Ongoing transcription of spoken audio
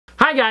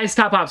Hi guys,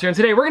 Top Pops here, and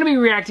today we're going to be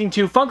reacting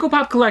to Funko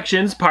Pop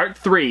Collections Part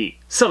 3.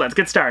 So let's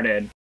get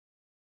started.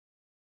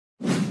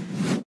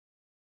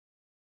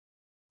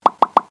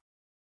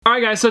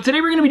 Alright guys, so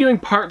today we're going to be doing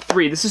Part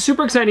 3. This is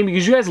super exciting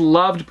because you guys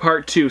loved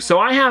Part 2. So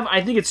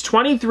I think it's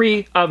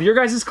 23 of your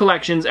guys'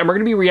 collections, and we're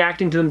going to be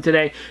reacting to them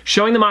today,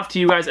 showing them off to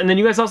you guys, and then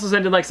you guys also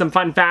send in like some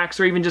fun facts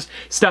or even just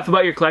stuff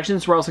about your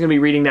collections. We're also going to be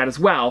reading that as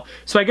well.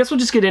 So I guess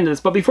we'll just get into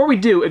this. But before we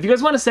do, if you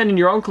guys want to send in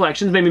your own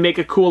collections, maybe make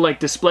a cool like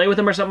display with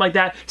them or something like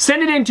that,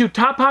 send it in to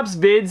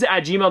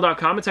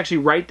toppopsvids@gmail.com. It's actually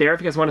right there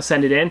if you guys want to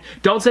send it in.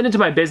 Don't send it to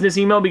my business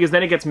email because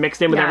then it gets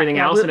mixed in with everything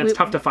else and it's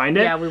tough to find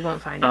it. Yeah, we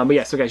won't find it. But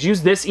yeah, so guys,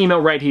 use this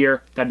email right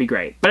here. That'd be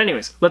great. But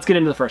anyways, let's get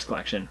into the first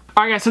collection.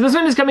 Alright guys, so this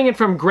one is coming in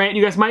from Grant.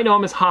 You guys might know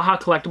him as Haha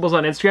Collectibles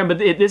on Instagram, but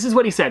this is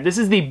what he said. This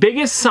is the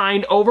biggest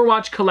signed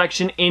Overwatch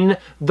collection in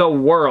the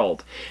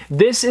world.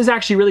 This is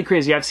actually really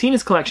crazy. I've seen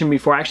his collection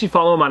before. I actually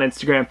follow him on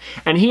Instagram,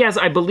 and he has,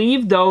 I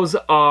believe those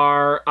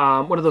are,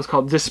 what are those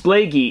called?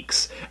 Display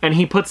Geeks, and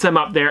he puts them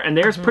up there, and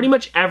there's pretty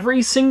much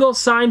every single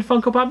signed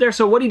Funko Pop there.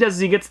 So what he does is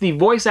he gets the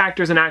voice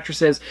actors and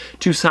actresses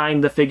to sign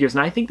the figures,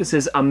 and I think this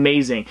is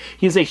amazing.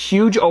 He's a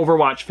huge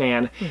Overwatch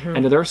fan,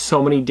 and there are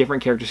so many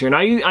different characters here. Now,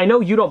 I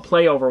know you don't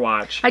play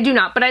Overwatch. I do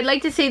not, but I'd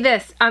like to say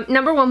this.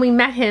 Number one, we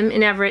met him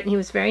in Everett, and he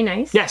was very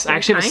nice. Yes, I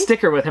actually have a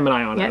sticker with him and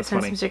I on it. That's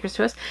funny. Sent some stickers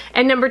to us.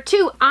 And number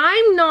two,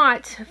 I'm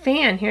not a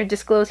fan, here,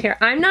 disclose here,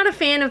 I'm not a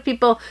fan of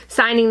people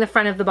signing the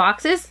front of the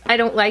boxes. I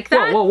don't like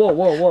that. Whoa, whoa,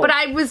 whoa, whoa. But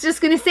I was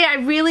just going to say I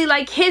really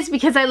like his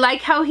because I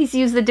like how he's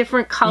used the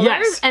different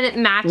colors and it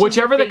matches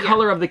whichever the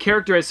color of the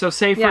character is. So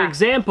say, for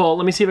example,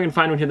 let me see if I can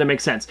find one here that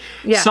makes sense.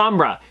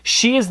 Sombra,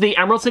 she is the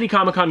Emerald City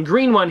Comic Con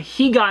green one.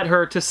 He got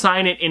her to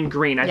sign it in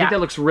green. I think that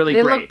looks really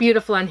great. They look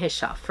beautiful on his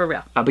shelf, for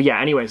real. But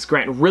yeah, anyways,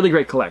 Grant, really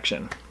great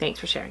collection. Thanks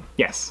for sharing.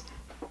 Yes.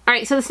 All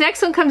right, so this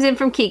next one comes in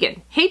from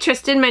Keegan. Hey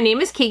Tristan, my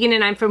name is Keegan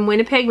and I'm from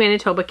Winnipeg,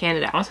 Manitoba,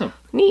 Canada. Awesome.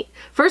 Neat.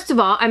 First of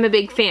all, I'm a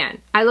big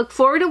fan. I look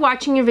forward to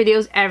watching your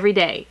videos every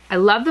day. I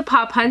love the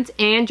pop hunts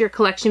and your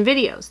collection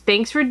videos.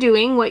 Thanks for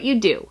doing what you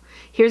do.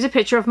 Here's a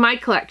picture of my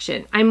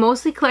collection. I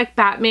mostly collect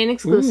Batman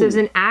exclusives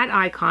and ad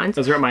icons.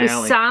 Those are up my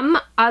alley. With some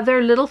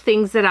other little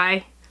things that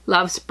I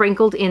love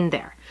sprinkled in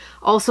there.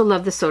 Also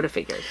love the soda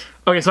figures.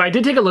 Okay, so I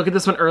did take a look at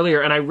this one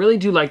earlier, and I really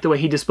do like the way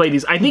he displayed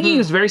these. I think he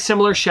used very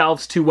similar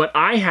shelves to what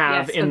I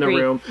have in the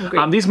room.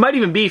 These might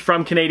even be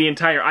from Canadian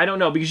Tire. I don't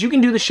know, because you can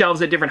do the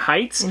shelves at different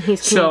heights. And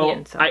he's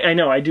Canadian, so I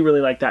know, I do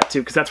really like that too,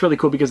 because that's really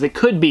cool, because they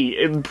could be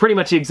pretty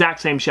much the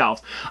exact same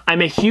shelves.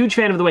 I'm a huge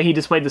fan of the way he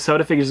displayed the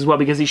soda figures as well,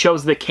 because he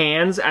shows the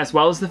cans as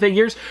well as the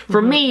figures.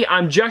 For me,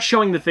 I'm just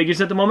showing the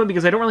figures at the moment,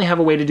 because I don't really have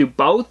a way to do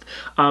both.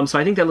 So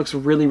I think that looks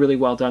really, really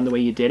well done the way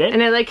you did it.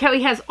 And I like how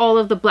he has all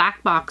of the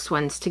black box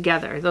ones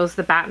together. Those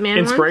the Batman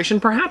Inspiration,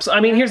 ones? Perhaps.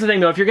 I mean, here's the thing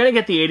though, if you're gonna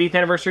get the 80th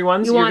anniversary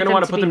ones, you're gonna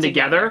want to put them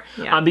together,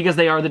 because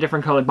they are the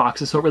different colored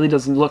boxes, so it really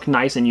doesn't look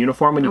nice and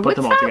uniform when you put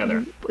them all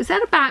together. Is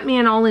that a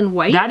Batman all in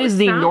white? That is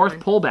the North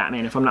Pole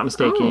Batman, if I'm not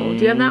mistaken. Oh,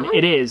 do you have that one?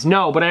 It is.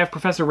 No, but I have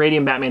Professor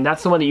Radiant Batman.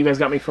 That's the one that you guys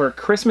got me for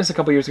Christmas a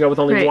couple years ago with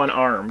only one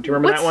arm. Do you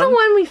remember that one? What's the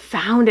one we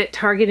found at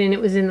Target and it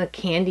was in the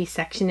candy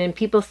section and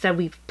people said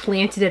we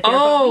planted it there,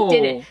 but we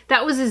didn't.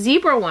 That was a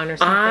zebra one or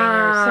something.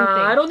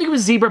 I don't think it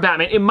was Zebra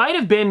Batman. It might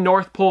have been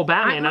North Pole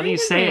Batman, now that you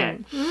say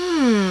it.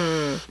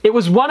 It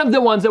was one of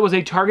the ones that was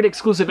a Target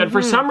exclusive, and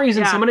for some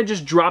reason, someone had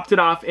just dropped it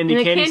off in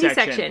the candy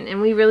section. And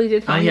we really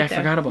did find it there.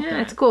 I forgot about that.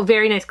 It's cool.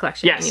 Very nice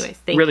collection. Yes, anyways,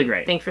 thank really you.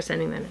 great. Thanks for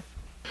sending that in.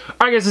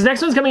 Alright guys, this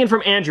next one's coming in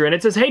from Andrew, and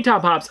it says, Hey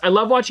Top Pops, I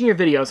love watching your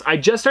videos. I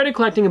just started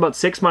collecting about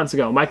 6 months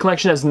ago. My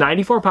collection has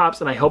 94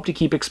 Pops, and I hope to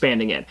keep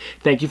expanding it.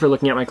 Thank you for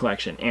looking at my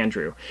collection,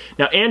 Andrew.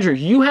 Now, Andrew,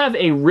 you have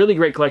a really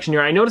great collection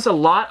here. I notice a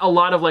lot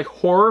of like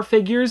horror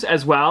figures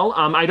as well.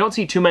 I don't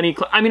see too many,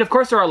 I mean, of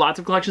course there are lots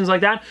of collections like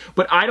that,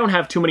 but I don't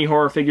have too many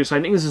horror figures, so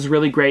I think this is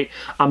really great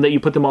that you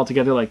put them all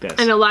together like this.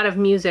 And a lot of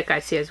music I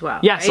see as well.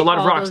 Yes, a lot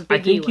of rocks. I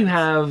think you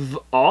have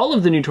all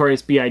of the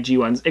Notorious B.I.G.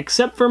 ones,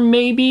 except for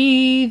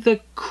maybe the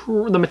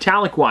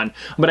metallic one.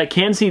 But I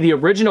can see the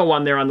original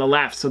one there on the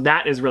left, so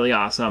that is really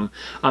awesome.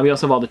 You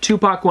also have all the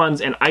Tupac ones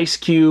and Ice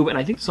Cube, and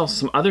I think there's also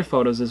some other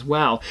photos as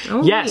well.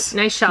 Oh, yes,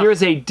 nice shelf.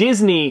 Here's a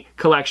Disney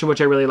collection, which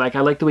I really like.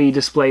 I like the way you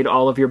displayed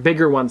all of your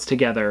bigger ones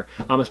together,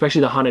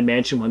 especially the Haunted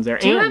Mansion ones there.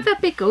 Do you have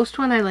that big ghost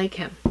one? I like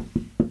him.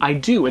 I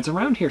do. It's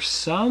around here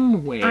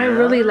somewhere. I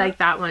really like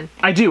that one.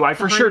 I do. I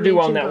for sure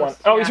do own that one.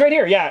 Oh, he's right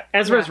here. Yeah,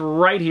 Ezra's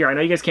right here. I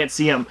know you guys can't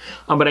see him,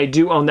 but I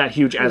do own that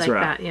huge Ezra.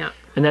 I like that, yeah.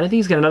 And then I think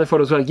he's got another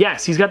photo as well.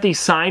 Yes, he's got the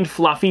signed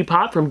Fluffy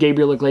Pop from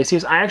Gabriel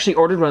Iglesias. I actually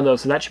ordered one of those,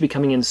 so that should be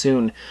coming in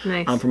soon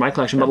for my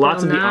collection. But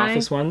lots of the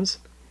Office ones.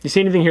 You see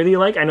anything here that you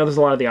like? I know there's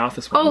a lot of the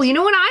Office ones. Oh, you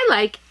know what I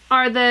like?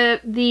 are the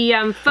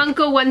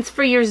Funko ones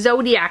for your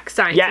zodiac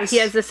sign. Yes. So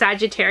he has the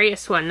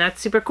Sagittarius one.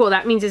 That's super cool.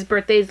 That means his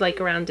birthday is like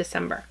around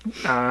December.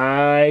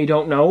 I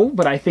don't know,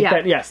 but I think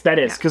that, yes, that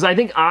is. Because I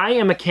think I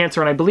am a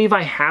Cancer, and I believe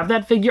I have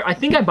that figure. I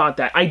think I bought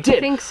that. I did. I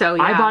think so,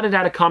 yeah. I bought it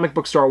at a comic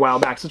book store a while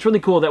back. So it's really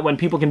cool that when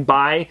people can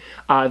buy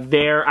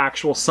their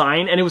actual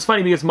sign. And it was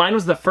funny because mine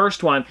was the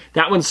first one.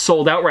 That one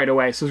sold out right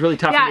away. So it was really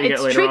tough for me to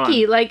get later on. Yeah, it's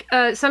tricky.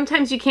 Like,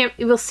 sometimes you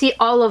will see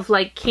all of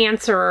like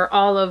Cancer or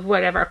all of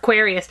whatever,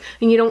 Aquarius,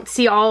 and you don't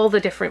see all the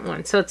different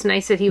ones. So it's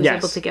nice that he was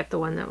able to get the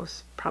one that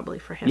was probably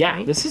for him. Yeah,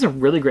 right? This is a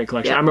really great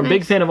collection. I'm a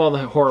big fan of all the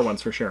horror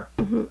ones for sure.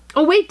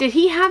 Oh wait, did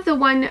he have the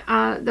one,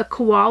 the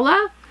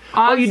koala?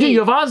 Ozzy. Oh, you do. You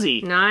have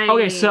Ozzy. Nice.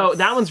 Okay, so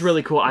that one's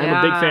really cool. I'm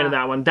a big fan of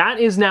that one. That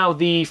is now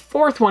the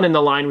 4th one in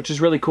the line, which is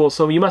really cool.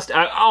 So you must...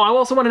 I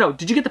also want to know,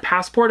 did you get the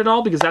passport at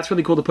all? Because that's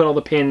really cool to put all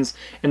the pins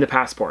in the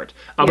passport.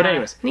 But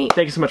anyways, neat.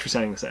 Thank you so much for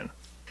sending this in.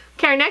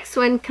 Okay, our next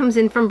one comes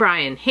in from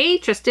Brian. Hey,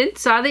 Tristan,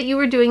 saw that you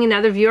were doing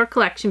another viewer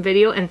collection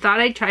video and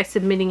thought I'd try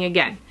submitting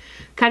again.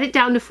 Cut it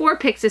down to 4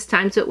 pics this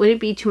time so it wouldn't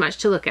be too much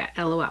to look at.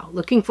 LOL.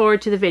 Looking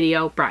forward to the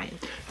video, Brian.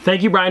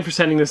 Thank you, Brian, for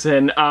sending this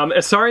in.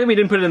 Sorry that we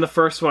didn't put it in the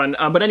first one.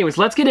 But anyways,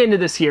 let's get into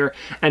this here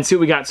and see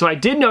what we got. So I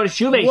did notice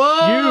you have a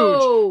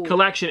huge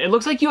collection. It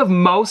looks like you have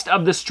most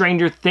of the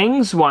Stranger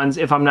Things ones,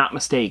 if I'm not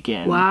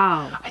mistaken.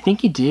 Wow. I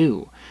think you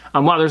do.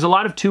 Wow, there's a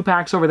lot of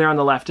 2-packs over there on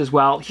the left as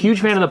well. Huge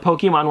fan of the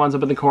Pokemon ones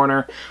up in the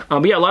corner.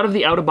 But yeah, a lot of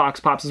the out-of-box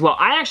pops as well.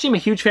 I actually am a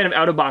huge fan of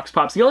out-of-box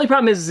pops. The only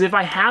problem is if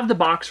I have the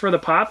box for the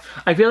pop,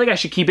 I feel like I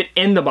should keep it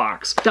in the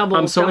box.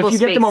 So if you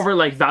get them over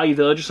like Value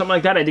Village or something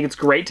like that, I think it's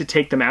great to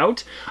take them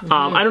out.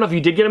 I don't know if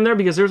you did get them there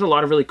because there's a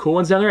lot of really cool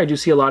ones down there. I do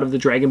see a lot of the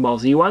Dragon Ball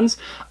Z ones.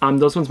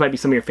 Those ones might be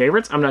some of your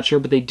favorites. I'm not sure,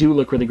 but they do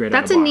look really great.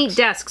 That's a neat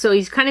desk. So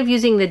he's kind of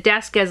using the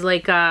desk as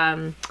like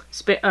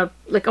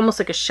almost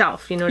like a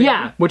shelf, you know what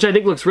I mean? Which I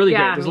think looks really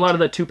great. There's a lot of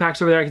the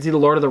 2-packs over there. I can see the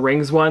Lord of the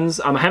Rings ones.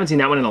 I haven't seen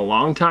that one in a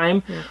long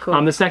time. Yeah,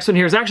 cool. This next one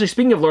here is actually,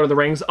 speaking of Lord of the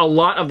Rings, a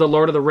lot of the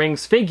Lord of the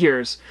Rings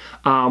figures,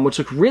 which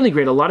look really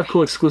great. A lot of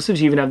cool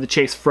exclusives. You even have the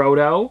Chase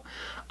Frodo.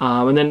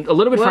 And then a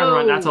little bit further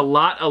on, that's a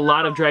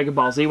lot of Dragon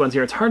Ball Z ones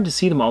here. It's hard to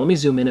see them all. Let me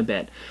zoom in a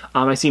bit.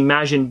 I see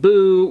Majin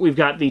Buu. We've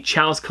got the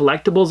Chalice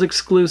Collectibles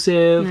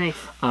exclusive. Nice.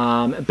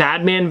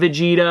 Batman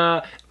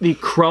Vegeta. The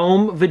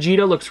Chrome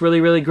Vegeta looks really,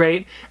 really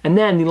great. And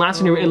then the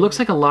last one here, it looks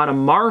like a lot of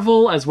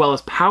Marvel as well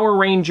as Power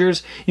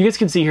Rangers. You guys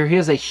can see here, he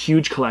has a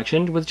huge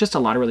collection with just a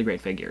lot of really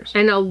great figures.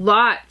 And a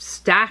lot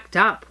stacked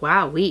up.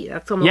 Wow-wee.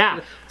 That's almost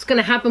what's going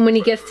to happen when he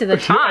gets to the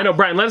top. I know,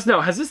 Brian, let us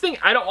know. Has this thing,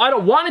 I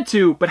don't want it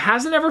to, but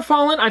has it ever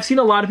fallen? I've seen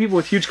a lot of people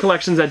with huge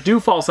collections that do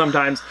fall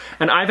sometimes,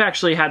 and I've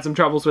actually had some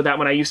troubles with that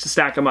when I used to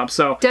stack them up.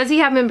 So does he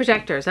have them in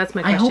protectors? That's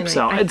my question. I hope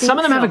so. Some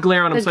of them have a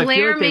glare on them, so I feel like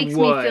they would. The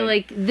glare makes me feel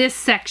like this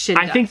section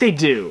does. I think they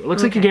do. It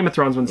looks like your Game of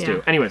Thrones ones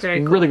do. Anyways,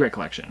 really great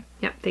collection.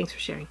 Yeah, thanks for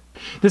sharing.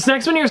 This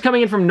next one here is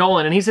coming in from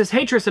Nolan, and he says,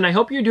 "Hey Tristan, I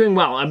hope you're doing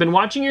well. I've been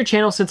watching your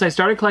channel since I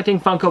started collecting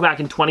Funko back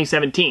in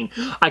 2017.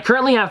 I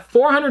currently have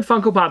 400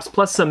 Funko Pops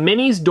plus some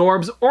minis,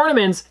 Dorbs,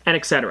 ornaments, and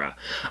etc.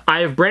 I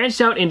have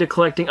branched out into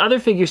collecting other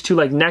figures too,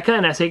 like NECA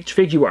and SH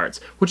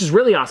Figuarts, which is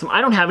really awesome.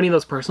 I don't have any of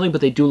those personally,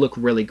 but they do look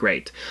really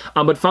great.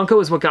 But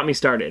Funko is what got me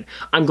started.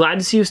 I'm glad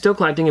to see you still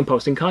collecting and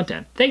posting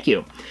content. Thank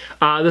you.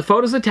 The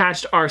photos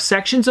attached are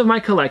sections of my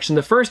collection.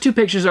 The first 2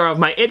 pictures are of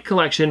my IT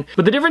collection,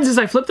 but the difference is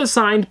I flip the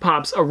signed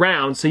pops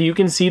around so you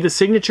can see the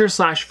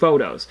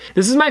signature/photos.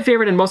 This is my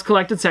favorite and most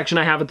collected section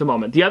I have at the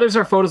moment. The others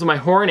are photos of my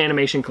horror and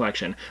animation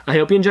collection. I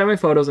hope you enjoy my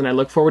photos and I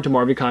look forward to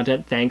more of your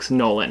content. Thanks,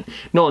 Nolan."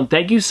 Nolan,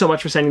 thank you so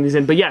much for sending these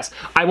in. But yes,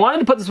 I wanted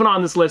to put this one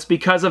on this list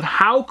because of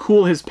how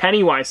cool his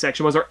Pennywise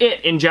section was, or IT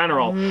in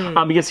general.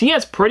 Because he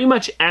has pretty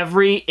much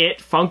every IT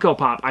Funko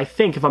Pop, I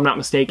think, if I'm not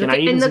mistaken. I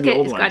even see the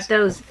old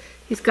ones.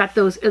 He's got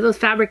those, are those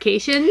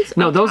fabrications?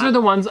 No, those are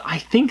the ones, I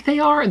think they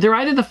are. They're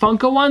either the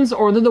Funko ones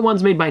or they're the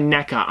ones made by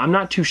NECA. I'm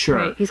not too sure.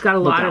 Right. He's got a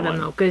lot of them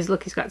though, because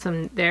look, he's got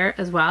some there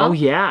as well. Oh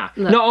yeah.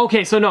 Look. No,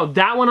 okay, so no,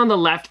 that one on the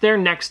left there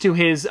next to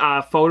his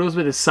photos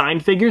with his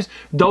signed figures,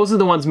 those are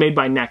the ones made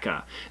by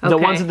NECA. The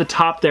ones at the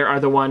top there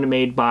are the one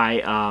made by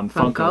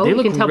Funko. They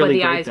look you can tell really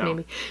by the great, eyes though.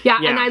 maybe. Yeah,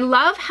 and I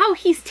love how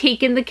he's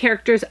taken the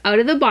characters out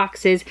of the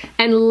boxes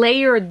and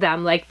layered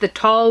them, like the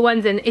tall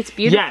ones, and it's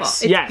beautiful.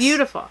 Yes, it's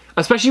beautiful.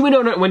 Especially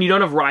when you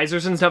don't have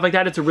risers and stuff like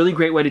that, it's a really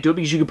great way to do it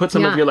because you can put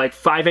some of your like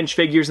 5-inch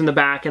figures in the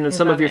back and then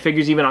some of your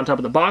figures even on top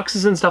of the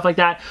boxes and stuff like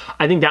that.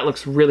 I think that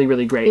looks really,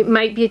 really great. It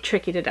might be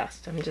tricky to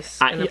dust. I'm just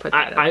gonna put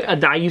that out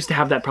there. I used to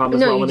have that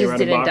problem as well when they were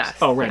out of box. Dust.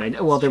 Oh right,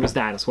 well there was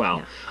that as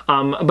well.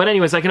 Yeah. But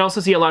anyways, I can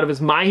also see a lot of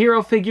his My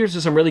Hero figures.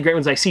 There's some really great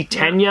ones. I see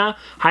Tenya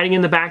hiding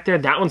in the back there.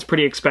 That one's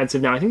pretty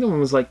expensive now. I think the one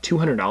was like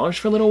 $200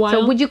 for a little while.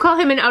 So would you call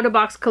him an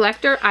out-of-box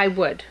collector? I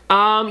would.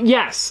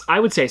 Yes, I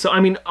would say so. I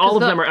mean, all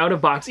of them are out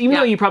of box. Even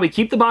though you probably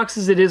keep the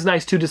boxes, it is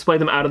nice to display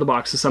them out of the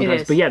boxes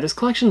sometimes. But yeah, this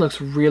collection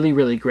looks really,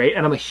 really great,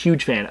 and I'm a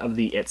huge fan of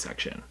the IT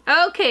section.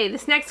 Okay,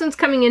 this next one's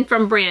coming in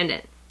from Brandon.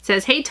 It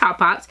says, "Hey Top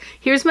Pops,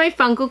 here's my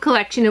Funko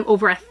collection of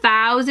over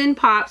 1,000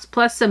 Pops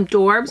plus some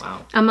Dorbs,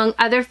 among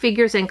other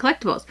figures and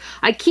collectibles.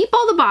 I keep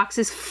all the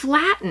boxes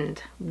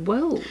flattened."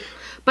 Whoa.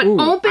 but Ooh,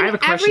 I open have a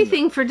question.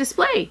 everything for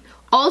display.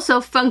 Also,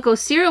 Funko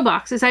cereal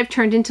boxes I've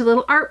turned into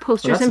little art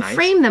posters and nice.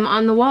 framed them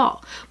on the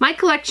wall. My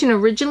collection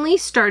originally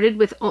started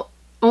with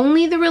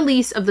only the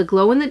release of the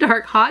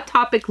glow-in-the-dark Hot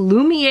Topic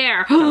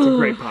Lumiere. That's a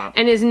great pop.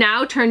 And is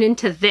now turned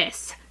into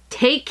this.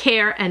 Take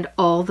care and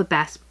all the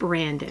best,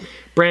 Brandon.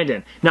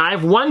 Brandon, now I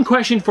have one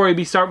question for you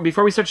before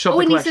we start to show off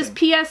the collection. And he says,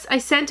 P.S. I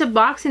sent a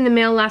box in the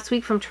mail last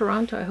week from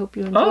Toronto. I hope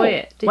you enjoy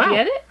it. Did you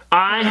get it?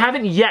 I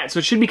haven't yet, so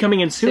it should be coming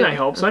in soon, I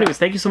hope. So anyways,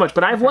 thank you so much.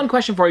 But I have one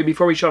question for you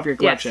before we show off your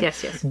collection.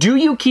 Yes. Do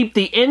you keep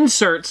the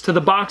inserts to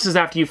the boxes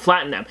after you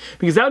flatten them?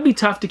 Because that would be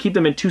tough to keep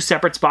them in two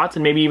separate spots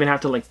and maybe even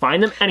have to like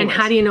find them. Anyways,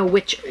 and how do you know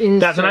which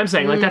insert? That's what I'm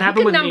saying. Like that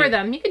happened with me. You could number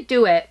them. You could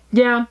do it.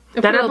 Yeah,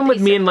 that happened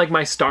with me in like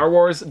my Star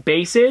Wars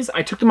bases.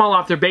 I took them all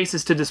off their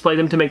bases to display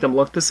them to make them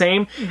look the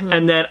same,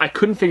 and then I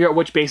couldn't figure out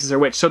which bases are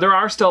which. So there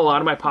are still a lot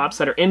of my pops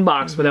that are in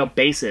box without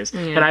bases,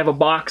 and I have a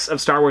box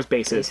of Star Wars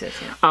bases.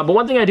 But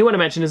one thing I do want to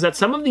mention is that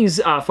some of these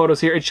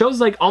photos here, it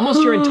shows like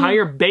almost your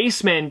entire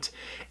basement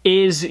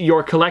is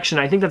your collection.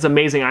 I think that's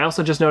amazing. I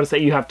also just noticed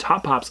that you have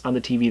Top Pops on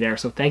the TV there,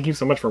 so thank you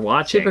so much for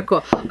watching. Super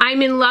cool.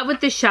 I'm in love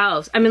with the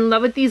shelves. I'm in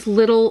love with these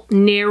little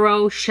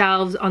narrow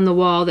shelves on the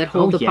wall that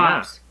hold the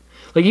pops.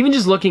 Like even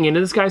just looking into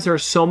this, guys, there are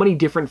so many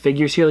different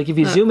figures here. Like if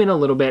you zoom in a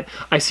little bit,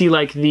 I see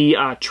like the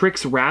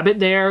Trix Rabbit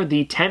there,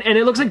 the 10, and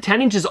it looks like 10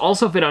 inches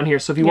also fit on here.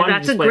 So if you want to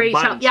display a great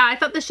shelf. Yeah, I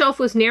thought the shelf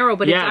was narrow,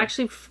 but it's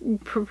actually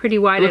pretty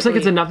wide. It looks like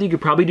it's enough that you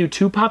could probably do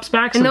 2 pops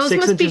back. And those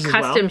 6 must be inches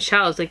custom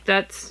shelves. Like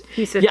that's,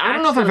 he said. Yeah, I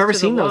don't know if I've ever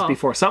seen those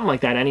before. Something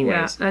like that anyways.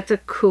 Yeah, that's a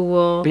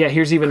cool. But yeah,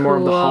 here's even more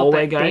of the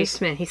hallway, guys.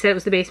 Basement. He said it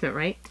was the basement,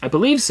 right? I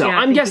believe so. Yeah,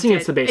 I'm guessing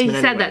it's the basement.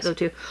 He said that though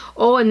too.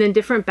 Oh, and then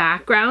different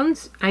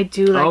backgrounds. I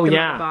do like them in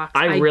the box.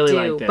 I really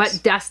like this. But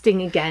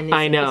dusting again is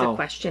a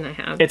question I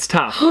have. It's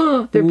tough.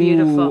 They're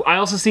beautiful. I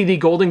also see the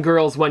Golden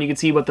Girls one. You can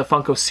see what the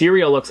Funko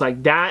cereal looks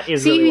like. That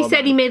is really well he said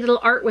done. He made little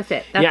art with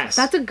it.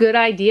 That's a good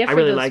idea for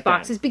those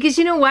boxes. Because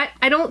you know what?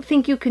 I don't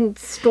think you can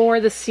store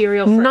the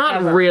cereal forever.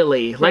 Not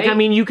really. Right? Like, I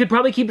mean, you could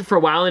probably keep it for a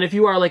while, and if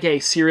you are like a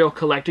cereal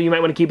collector, you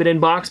might want to keep it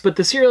in box, but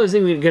the cereal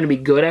isn't going to be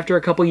good after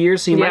a couple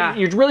years, so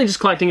you're really just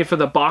collecting it for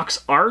the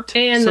box art.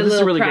 And so this is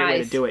a really prize. great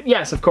way to do it.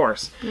 Yes, of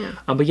course. Yeah.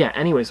 But yeah,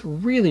 anyways,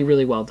 really,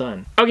 really well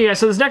done. Okay, guys,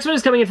 so this next one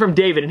is coming in from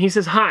David, and he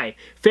says, "Hi,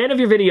 fan of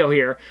your video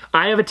here.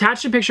 I have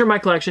attached a picture of my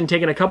collection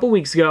taken a couple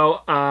weeks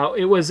ago.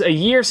 It was a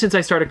year since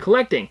I started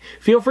collecting.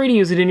 Feel free to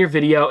use it in your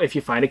video if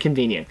you find it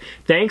convenient.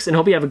 Thanks, and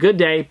hope you have a good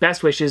day.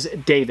 Best wishes,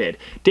 David."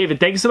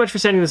 David, thank you so much for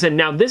sending this in.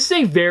 Now, this is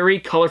a very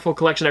colorful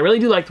collection. I really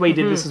do like the way you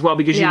did this as well,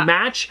 because you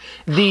match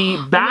the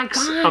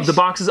backs of the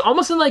boxes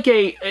almost in like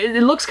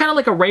it looks kind of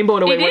like a rainbow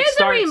in a way. It is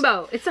a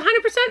rainbow. It's 100%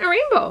 a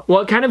rainbow.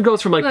 Well, it kind of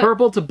goes from like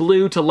purple to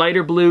blue to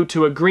lighter blue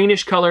to a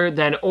greenish color,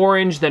 then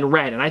orange, then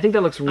red. And I think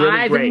that looks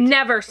really great. I've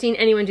never seen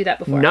anyone do that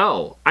before.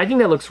 No, I think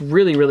that looks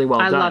really, really well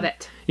done. I love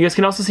it. You guys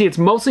can also see it's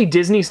mostly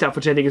Disney stuff,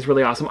 which I think is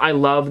really awesome. I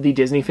love the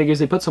Disney figures.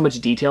 They put so much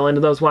detail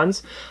into those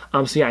ones.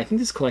 So yeah, I think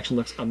this collection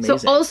looks amazing.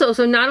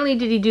 So not only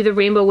did he do the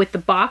rainbow with the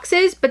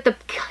boxes, but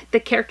the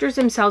characters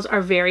themselves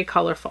are very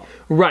colorful.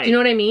 Right. Do you know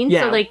what I mean?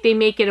 Yeah. So like they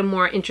make it a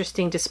more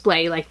interesting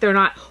display. Like they're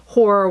not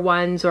horror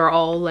ones or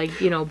all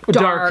like, you know,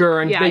 darker,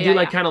 and they do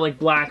like kind of like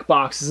black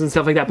boxes and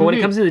stuff like that. But when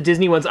it comes to the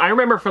Disney ones, I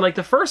remember for like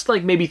the first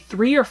like maybe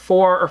 3 or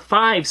 4 or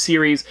 5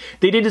 series,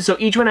 they did it so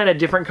each one had a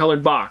different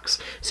colored box.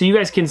 So you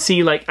guys can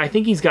see, like, I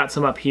think he's got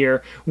some up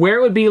here, where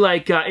it would be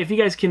like, if you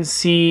guys can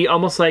see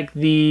almost like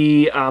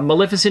the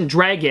Maleficent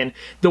Dragon,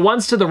 the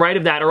ones to the right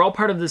of that are all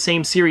part of the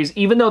same series,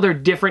 even though they're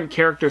different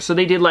characters. So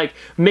they did like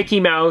Mickey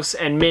Mouse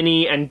and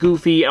Minnie and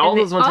Goofy, and all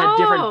those ones had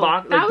different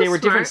box, like they were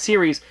different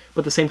series,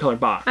 but the same colored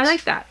box. I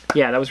like that.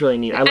 Yeah, that was really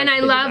neat. I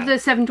love the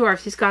 7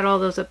 Dwarfs. He's got all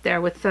those up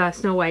there with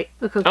Snow White.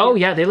 Look how cute. Oh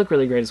yeah, they look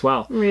really great as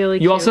well. Really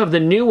cute. You also have the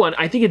new one.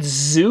 I think it's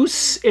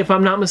Zeus, if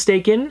I'm not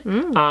mistaken,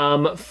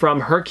 from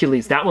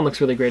Hercules. That one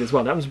looks really great as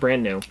well. That one's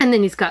brand new. And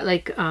then he's got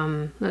like,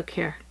 look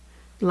here,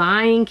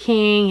 Lion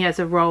King. He has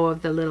a row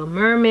of the Little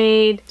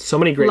Mermaid. So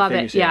many great love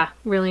figures it. here. Yeah,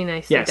 really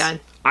nicely done.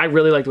 I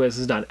really like the way this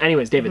is done.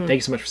 Anyways, David, thank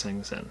you so much for sending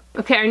this in.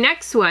 Okay, our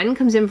next one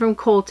comes in from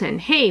Colton.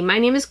 Hey, my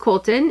name is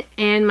Colton,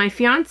 and my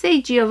fiance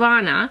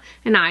Giovanna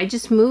and I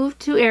just moved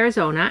to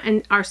Arizona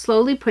and are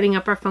slowly putting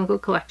up our Funko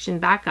collection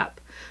back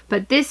up.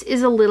 But this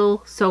is a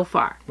little so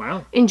far.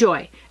 Wow.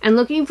 Enjoy, and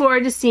looking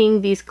forward to seeing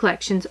these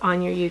collections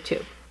on your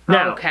YouTube.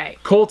 Now, okay.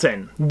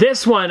 Colton,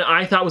 this one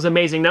I thought was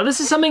amazing. Now,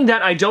 this is something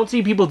that I don't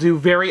see people do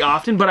very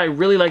often, but I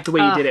really like the way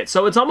he did it.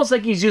 So it's almost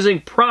like he's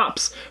using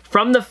props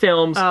from the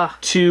films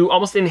to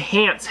almost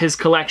enhance his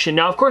collection.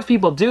 Now, of course,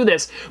 people do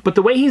this, but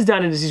the way he's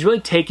done it is he's really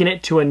taken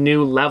it to a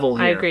new level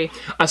here. I agree.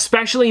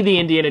 Especially the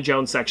Indiana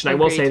Jones section, I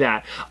will say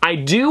that. I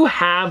do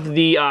have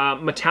the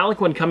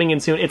metallic one coming in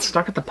soon. It's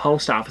stuck at the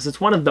post office.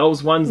 It's one of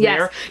those ones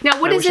there. Now,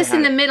 what is this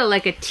in the middle?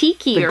 Like a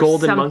tiki or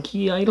something? The Golden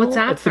Monkey Idol? What's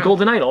that It's the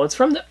Golden Idol. It's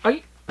from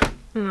the...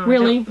 No,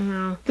 really?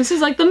 This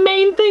is like the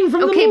main thing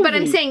from the movie. Okay, but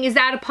I'm saying, is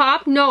that a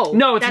pop? No.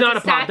 No, it's not a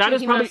pop. That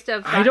is probably...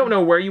 I don't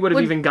know where you would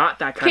have even got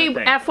that kind of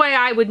thing. Okay,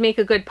 FYI would make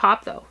a good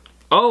pop, though.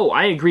 Oh,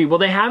 I agree. Well,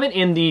 they have it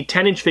in the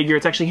 10-inch figure.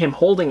 It's actually him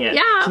holding it.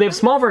 Yeah. So they have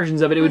small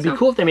versions of it. It would be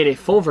cool if they made a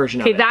full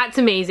version of it. Okay, that's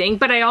amazing.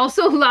 But I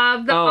also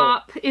love the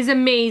up is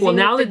amazing. Well,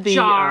 now that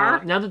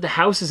jar. now that the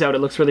house is out, it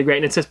looks really great,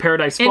 and it says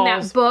Paradise Falls.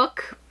 And that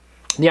book.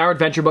 The Our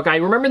Adventure book. I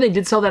remember they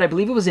did sell that. I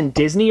believe it was in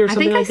Disney or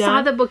something like that. I think I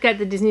saw the book at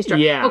the Disney store.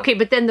 Yeah. Okay,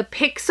 but then the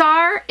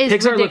Pixar is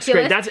ridiculous. Looks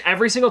great. That's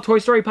every single Toy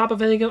Story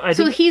pop-up, I think.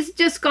 So he's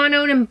just gone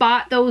out and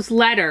bought those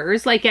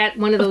letters, like at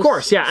one of those Of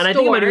course, yeah. And I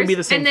think it might even be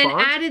the same and then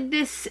font. added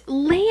this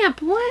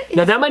lamp. What?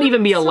 Now, that might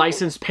even be a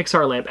licensed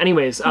Pixar lamp.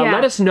 Anyways,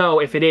 let us know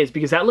if it is,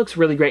 because that looks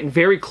really great and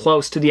very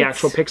close to the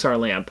actual Pixar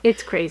lamp.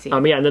 It's crazy.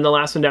 Yeah, and then the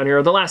last one down here,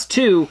 or the last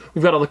two,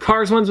 we've got all the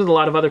Cars ones with a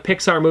lot of other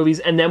Pixar movies,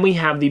 and then we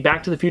have the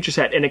Back to the Future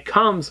set, and it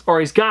comes, or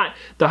he's got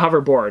the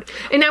hoverboard.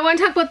 And I want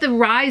to talk about the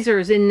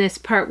risers in this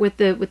part with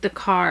the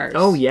cars.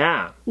 Oh,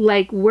 yeah.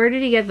 Like, where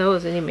did he get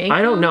those? Did he make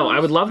I don't know. those? I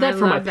would love that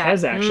for my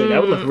Pez, actually.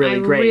 That would look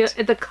really great.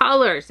 The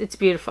colors, it's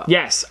beautiful.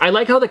 Yes. I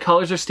like how the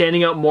colors are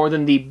standing out more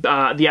than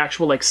the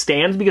actual, like,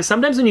 stands, because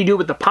sometimes when you do it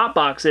with the pop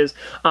boxes,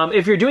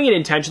 if you're doing it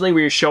intentionally where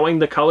you're showing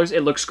the colors,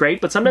 it looks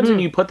great, but sometimes when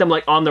you put them,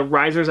 like, on the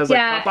risers as,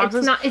 like, pop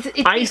boxes,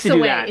 I used to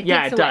do that.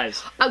 Yeah, it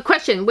does.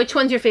 Question, which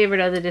one's your favorite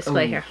of the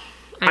display here?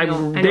 I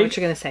know what you're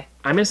going to say.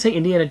 I'm going to say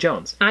Indiana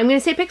Jones. I'm going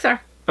to say Pixar.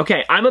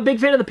 Okay, I'm a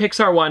big fan of the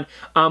Pixar one,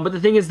 but the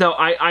thing is, though,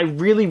 I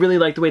really, really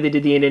like the way they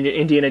did the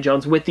Indiana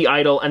Jones with the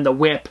idol and the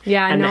whip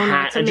and the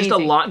hat, and just a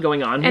lot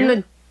going on here. And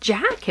the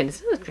jacket. Is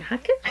this a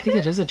jacket? I think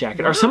it is a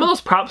jacket. Are some of those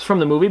props from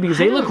the movie? Because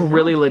they look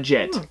really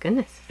legit. Oh,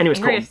 goodness. Anyways,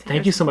 cool.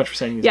 Thank you so much for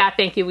sending these. Yeah,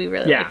 thank you. We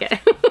really like it.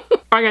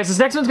 Alright guys, this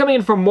next one's coming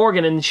in from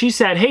Morgan, and she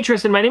said, "Hey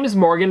Tristan, my name is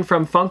Morgan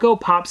from Funko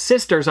Pop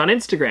Sisters on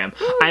Instagram.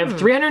 I have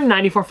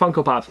 394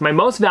 Funko Pops. My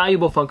most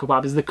valuable Funko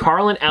Pop is the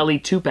Carl and Ellie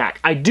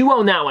 2-pack. I do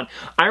own that one.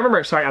 I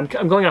remember, sorry, I'm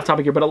going off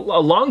topic here, but a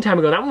long time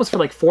ago, that one was for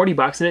like 40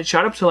 bucks, and it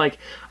shot up to like,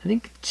 I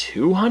think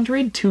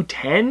 200,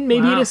 210,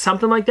 maybe it is,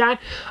 something like that.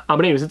 But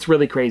anyways, it's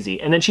really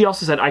crazy. And then she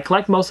also said, I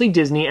collect mostly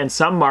Disney and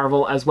some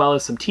Marvel, as well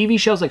as some TV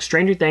shows like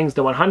Stranger Things,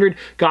 The 100,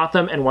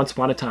 Gotham, and Once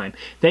Upon a Time.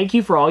 Thank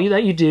you for all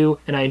that you do,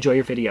 and I enjoy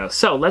your videos."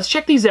 So let's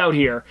check these out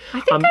here.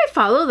 I think I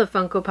follow the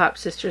Funko Pop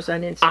Sisters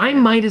on Instagram. I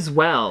might as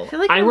well.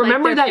 I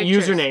remember that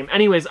pictures. username.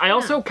 Anyways, I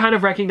also kind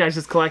of recognize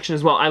this collection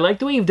as well. I like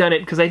the way you've done it,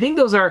 because I think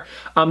those are,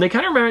 they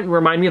kind of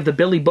remind me of the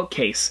Billy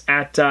bookcase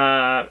at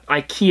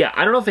IKEA.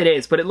 I don't know if it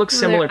is, but it looks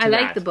similar to that.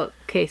 I like the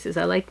bookcases.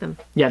 I like them.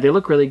 Yeah, they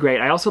look really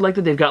great. I also like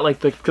that they've got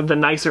like the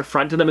nicer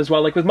front to them as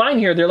well. Like with mine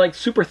here, they're like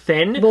super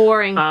thin.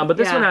 Boring. But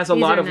this one has a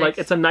lot of like,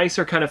 it's a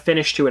nicer kind of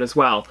finish to it as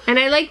well. And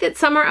I like that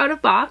some are out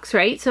of box,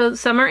 right? So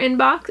some are in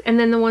box, and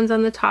then the ones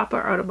on the top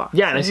are out of box.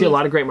 Yeah, and I see a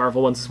lot of great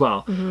Marvel ones as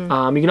well.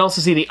 You can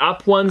also see the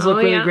up ones look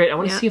really great. I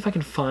want to see if I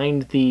can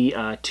find the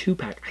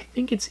 2-pack. I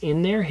think it's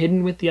in there,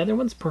 hidden with the other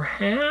ones,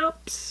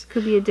 perhaps?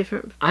 Could be a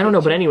different... I don't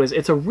know, but anyways,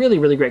 it's a really,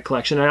 really great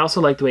collection. I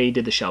also like the way he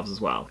did the shelves as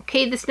well.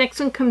 Okay, this next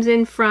one comes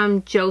in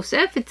from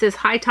Joseph. It says,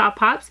 "Hi Top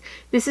Pops.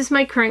 This is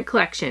my current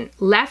collection.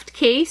 Left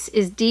case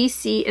is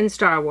DC and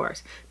Star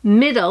Wars.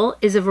 Middle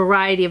is a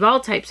variety of all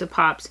types of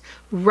Pops.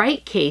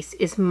 Right case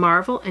is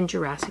Marvel and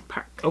Jurassic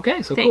Park."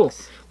 Okay, so cool.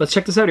 Let's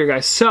check this out here,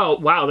 guys. So,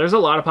 wow, there's a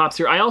lot of Pops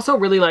here. I also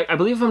really like, I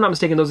believe if I'm not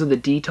mistaken, those are the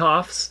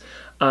D-Toffs.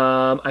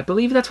 I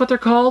believe that's what they're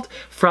called,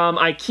 from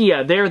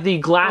IKEA. They're the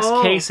glass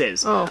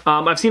cases.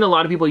 I've seen a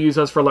lot of people use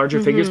those for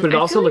larger figures, but it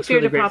also looks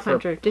really great for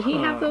Hunter. Did he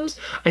have those?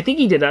 I think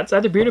he did. That's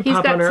either Bearded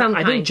Pop Hunter.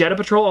 I think Jetta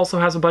Patrol also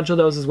has a bunch of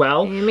those as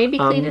well. And maybe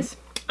Cletus.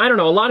 I don't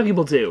know, a lot of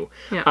people do.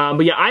 Yeah.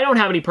 But yeah, I don't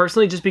have any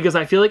personally, just because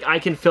I feel like I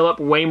can fill up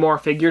way more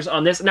figures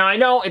on this. Now, I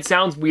know it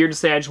sounds weird to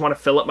say I just want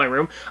to fill up my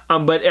room,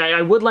 but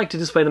I would like to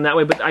display them that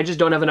way, but I just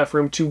don't have enough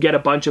room to get a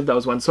bunch of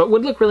those ones. So it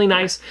would look really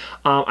nice.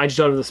 I just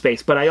don't have the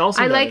space. But I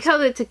also like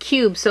how it's a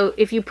cube, so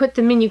if you put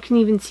them in, you can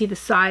even see the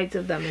sides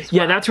of them as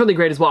well. Yeah, that's really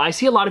great as well. I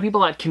see a lot of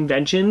people at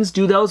conventions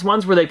do those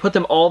ones where they put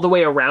them all the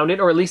way around it,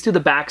 or at least do the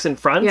backs and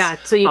fronts. Yeah,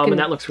 so you can and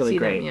that looks really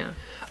great. Them,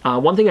 yeah.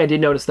 One thing I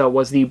did notice, though,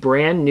 was the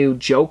brand new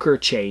Joker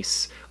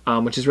chase,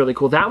 which is really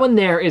cool. That one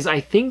there is, I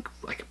think,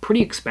 like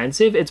pretty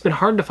expensive. It's been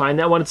hard to find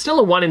that one. It's still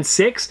a 1 in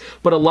 6,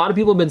 but a lot of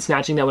people have been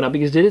snatching that one up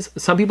because it is,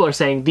 some people are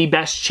saying, the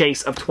best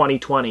chase of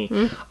 2020,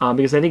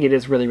 because I think it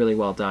is really, really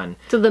well done.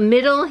 So the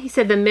middle, he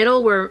said the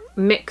middle were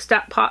mixed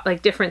up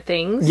like different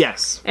things.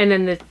 Yes. And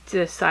then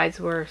the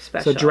sides were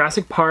special. So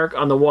Jurassic Park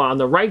on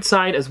the right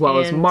side, as well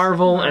as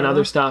Marvel and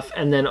other stuff,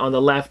 and then on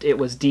the left it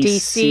was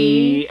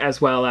DC as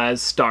well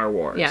as Star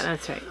Wars. Yeah,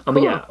 that's right.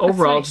 But yeah,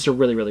 overall, just a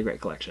really, really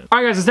great collection. All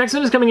right, guys, this next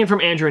one is coming in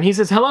from Andrew, and he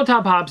says, "Hello,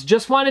 Top Pops.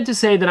 Just wanted to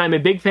say that I'm a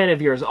big fan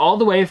of yours, all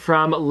the way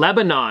from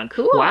Lebanon.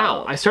 Cool.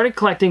 Wow. I started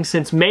collecting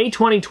since May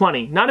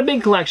 2020. Not a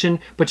big collection,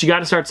 but you got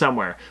to start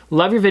somewhere.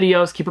 Love your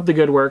videos. Keep up the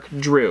good work,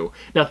 Drew."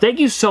 Now, thank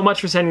you so much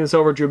for sending this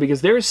over, Drew,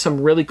 because there's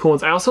some really cool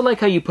ones. I also like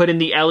how you put in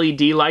the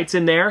LED lights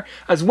in there.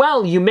 As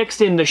well, you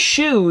mixed in the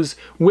shoes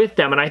with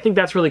them, and I think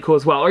that's really cool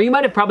as well. Or you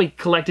might have probably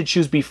collected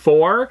shoes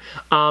before,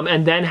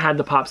 and then had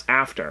the Pops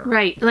after.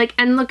 Right. Like,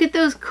 and look at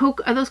those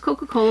are those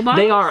Coca-Cola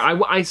bottles? They are.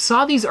 I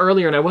saw these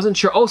earlier, and I wasn't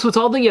sure. Oh, so it's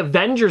all the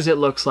Avengers, it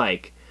looks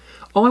like.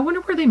 Oh, I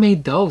wonder where they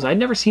made those. I'd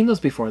never seen those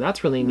before.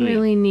 That's really neat.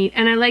 Really neat.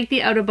 And I like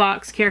the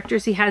out-of-box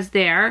characters he has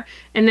there.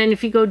 And then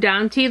if you go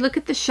down to, look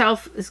at the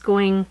shelf is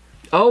going...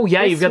 Oh,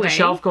 yeah, you've got the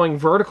shelf going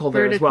vertical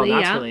there as well.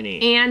 That's really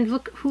neat. And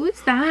look, who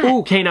is that? Ooh,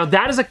 okay, now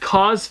that is a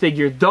Cause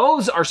figure.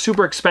 Those are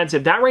super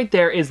expensive. That right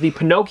there is the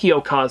Pinocchio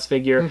Cause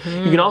figure.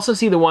 You can also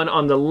see the one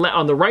on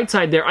the right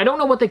side there. I don't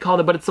know what they call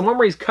it, but it's the one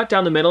where he's cut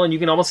down the middle, and you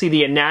can almost see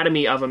the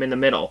anatomy of him in the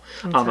middle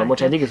of him,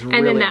 which I think is really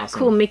awesome. And then that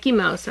cool Mickey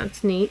Mouse,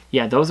 that's neat.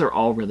 Yeah, those are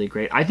all really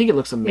great. I think it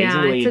looks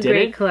amazing the way you did it. Yeah, it's a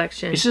great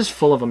collection. It's just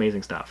full of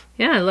amazing stuff.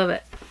 Yeah, I love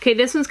it. Okay,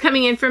 this one's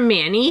coming in from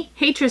Manny.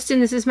 Hey Tristan,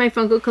 this is my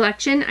Funko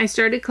collection. I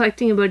started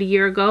collecting about a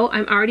year ago.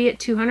 I'm already at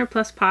 200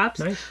 plus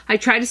pops. Nice. I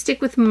try to stick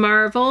with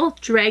Marvel,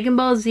 Dragon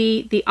Ball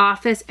Z, The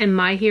Office, and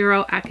My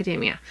Hero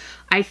Academia.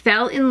 I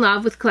fell in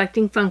love with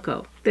collecting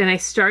Funko. Then I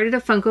started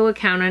a Funko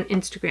account on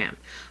Instagram.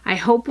 I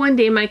hope one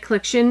day my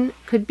collection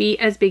could be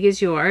as big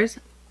as yours.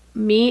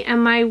 Me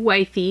and my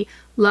wifey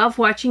love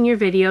watching your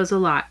videos a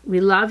lot. We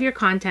love your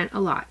content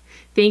a lot.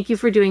 Thank you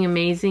for doing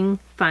amazing,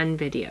 fun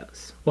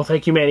videos. Well,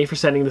 thank you, Manny, for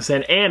sending this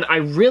in. And I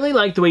really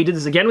like the way you did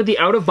this. Again, with the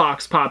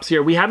out-of-box pops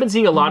here. We have been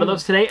seeing a lot of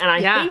those today. And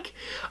I think,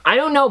 I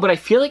don't know, but I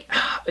feel like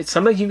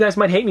some of you guys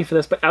might hate me for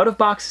this, but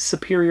out-of-box is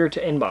superior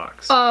to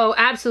in-box. Oh,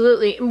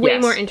 absolutely. Way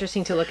more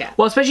interesting to look at.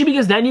 Well, especially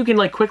because then you can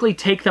like quickly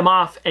take them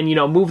off and, you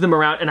know, move them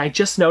around. And I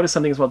just noticed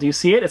something as well. Do you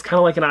see it? It's kind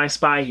of like an I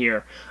Spy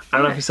here. I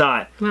don't know if you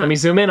saw it. Let me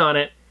zoom in on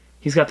it.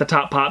 He's got the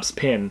Top Pops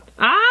pin.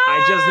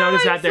 I just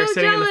noticed that there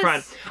sitting in the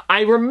front.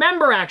 I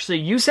remember actually,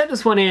 you sent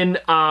this one in,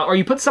 or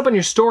you put this up on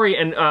your story,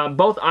 and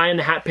both I and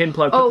the hat pin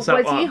plug put this up.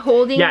 Oh, was he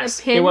holding the pin?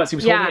 Yes, it was. He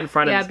was holding it in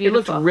front of us. It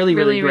looked really,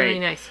 really great. Really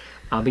nice.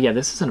 But yeah,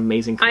 this is an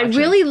amazing collection. I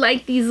really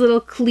like these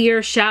little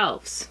clear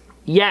shelves.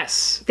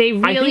 Yes. They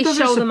really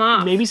show them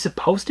off. Maybe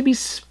supposed to be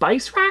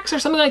spice racks or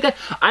something like that.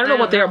 I don't know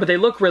what they are, but they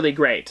look really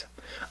great.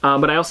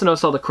 But I also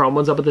noticed all the chrome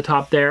ones up at the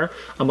top there.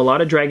 A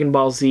lot of Dragon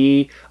Ball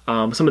Z.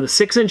 Some of the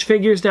 6-inch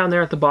figures down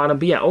there at the bottom.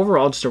 But yeah,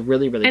 overall, just a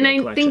really, really good collection.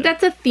 And I think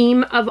that's a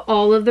theme of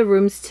all of the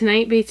rooms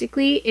tonight,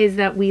 basically, is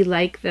that we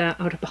like the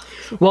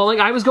out-of-box. Well, like,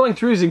 I was going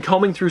through and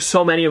combing through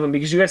so many of them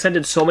because you guys sent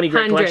in so many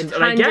great collections.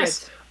 And I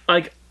guess,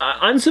 like,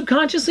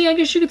 unsubconsciously, I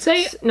guess you could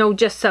say. No,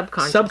 just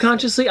subconsciously.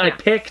 Subconsciously, I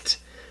picked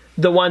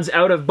the ones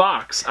out of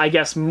box, I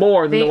guess,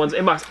 more than the ones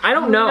in box. I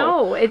don't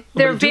know. No,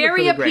 they're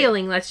very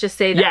appealing, let's just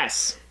say that.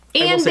 Yes.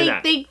 And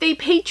they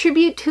pay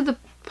tribute to the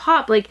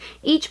pop. Like,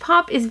 each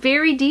pop is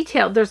very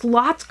detailed. There's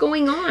lots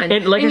going on.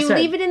 And like I said,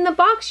 leave it in the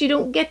box, you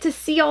don't get to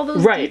see all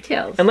those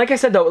details. And like I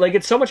said, though, like,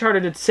 it's so much harder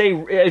to say,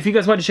 if you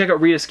guys want to check out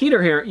Rita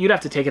Skeeter here, you'd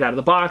have to take it out of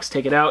the box,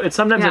 take it out. It's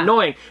sometimes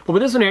annoying. But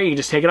with this one here, you can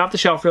just take it off the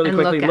shelf really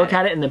quickly, look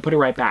at it, and then put it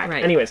right back.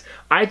 Anyways,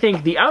 I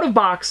think the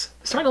out-of-box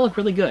is starting to look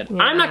really good. Yes.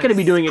 I'm not going to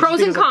be doing it pros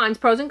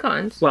and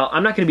cons. Well,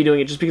 I'm not going to be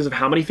doing it just because of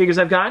how many figures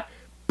I've got,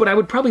 but I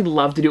would probably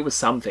love to do it with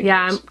some figures.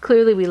 Yeah,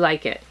 clearly we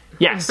like it.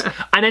 Yes,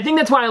 and I think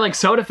that's why I like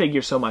soda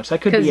figures so much. That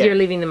could be it. Because you're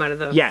leaving them out of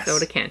the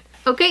soda can.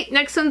 Okay,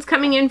 next one's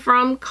coming in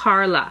from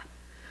Carla.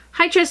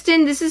 Hi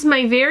Tristan, this is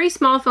my very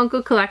small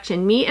Funko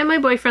collection. Me and my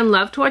boyfriend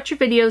love to watch your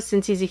videos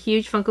since he's a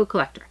huge Funko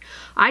collector.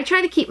 I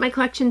try to keep my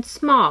collection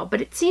small,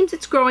 but it seems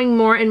it's growing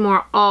more and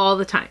more all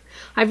the time.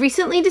 I've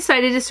recently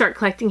decided to start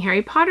collecting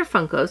Harry Potter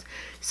Funkos,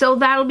 so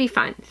that'll be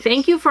fun.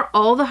 Thank you for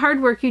all the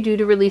hard work you do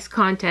to release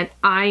content.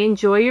 I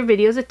enjoy your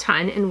videos a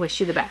ton and wish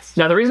you the best.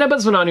 Now, the reason I put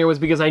this one on here was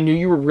because I knew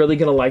you were really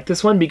going to like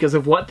this one because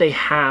of what they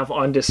have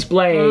on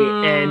display,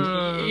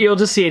 and you'll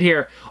just see it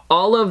here.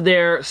 All of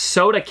their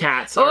soda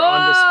cats are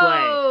on display.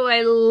 Oh,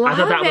 I love it. I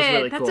thought that was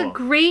really cool. That's a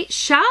great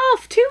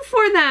shelf, too,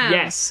 for them.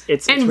 Yes,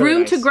 it's and really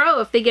room nice to grow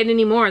if they get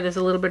any more. There's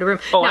a little bit of room.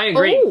 Oh, now, I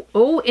agree.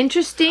 Oh,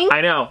 interesting.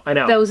 I know.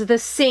 Those are the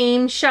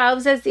same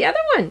shelves as the other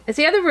one, as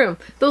the other room.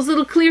 Those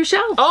little clear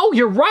shelves. Oh,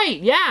 you're right.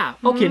 Yeah.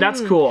 Okay, that's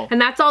cool. And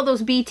that's all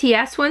those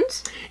BTS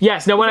ones?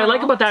 Yes. Now, what I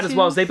like about that as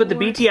well is they put the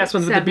BTS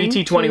ones with the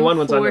BT21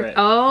 ones under it.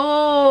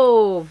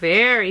 Oh,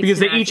 very Because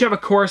they each have a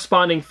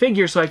corresponding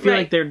figure, so I feel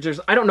like there's,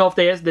 I don't know if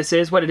this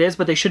is what it is,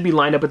 but they should be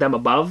lined up with them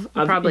above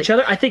each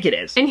other. I think it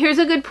is. And here's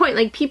a good point.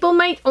 Like, people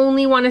might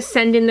only want to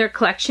send in their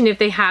collection if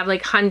they have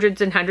like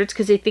hundreds and hundreds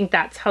because they think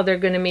that's how they're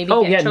going to maybe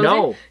get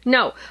chosen.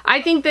 No.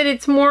 I think that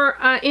it's more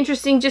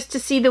interesting just to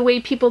see the way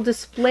people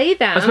display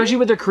them. Especially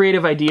with their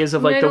creative ideas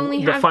of like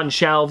the fun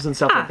shelves and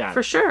stuff like that.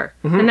 For sure.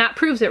 And that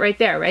proves it right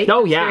there, right?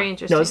 Oh, that's very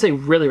interesting. No, this is a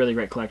really, really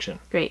great collection.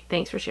 Great.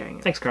 Thanks for sharing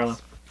it. Thanks, Carla.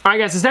 All right,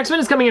 guys, this next one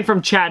is coming in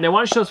from Chad, and I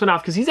want to show this one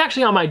off because he's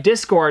actually on my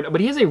Discord, but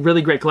he has a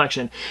really great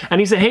collection. And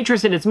he said, hey,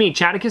 Tristan, it's me,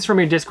 Chadicus from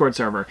your Discord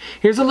server.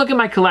 Here's a look at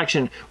my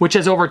collection, which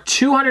has over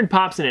 200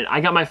 pops in it.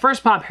 I got my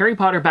first pop, Harry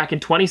Potter, back in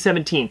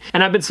 2017,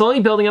 and I've been slowly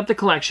building up the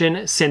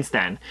collection since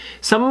then.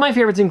 Some of my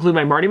favorites include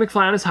my Marty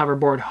McFly on his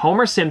hoverboard,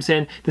 Homer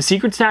Simpson, the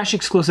Secret Stash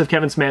exclusive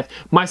Kevin Smith,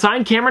 my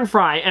signed Cameron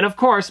Fry, and of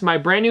course, my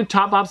brand new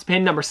Top Pops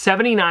pin number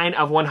 79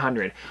 of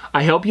 100.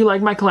 I hope you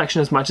like my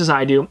collection as much as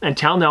I do, and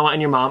tell Noah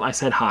and your mom I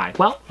said hi.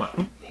 Well,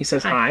 he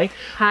says hi.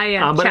 Hi,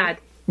 Chad.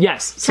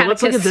 Yes. So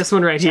let's look at this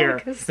one right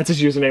here. That's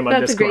his username on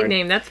Discord. That's a great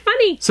name. That's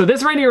funny. So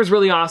this right here is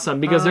really awesome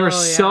because there are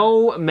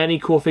so many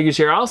cool figures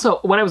here. Also,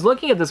 when I was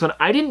looking at this one,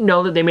 I didn't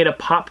know that they made a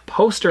Pop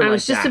poster like that. I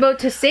was just about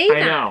to say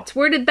that. I know.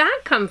 Where did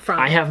that come from?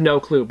 I have no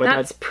clue, but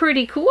that's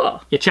pretty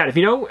cool. Yeah, Chad, if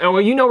you know,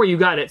 well, you know where you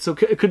got it, so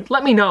could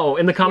let me know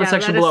in the comment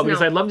section below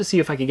because I'd love to see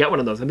if I could get one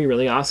of those. That'd be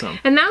really awesome.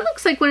 And that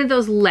looks like one of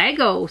those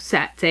Lego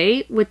sets,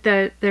 eh? With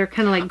they're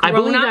kind of like grown-up I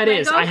believe that Lego?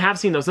 is. I have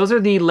seen those. Those are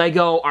the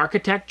Lego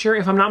architecture,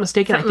 if I'm not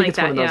mistaken. Something I think it's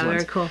one of those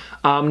ones. Very cool.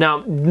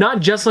 Now, not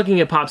just looking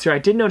at Pops here, I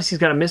did notice he's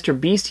got a Mr.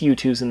 Beast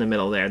U2s in the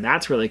middle there.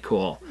 That's really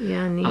cool.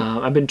 Yeah, neat.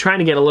 I've been trying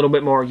to get a little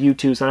bit more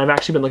U2s, and I've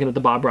actually been looking at the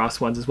Bob Ross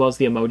ones as well as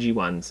the emoji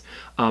ones.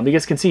 You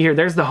guys can see here,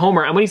 there's the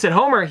Homer. And when he said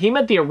Homer, he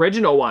meant the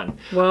original one,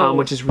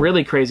 which is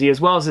really crazy, as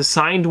well as a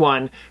signed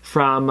one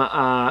from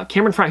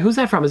Cameron Fry. Who's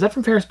that from? Is that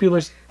from Ferris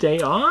Bueller's Day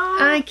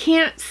Off? I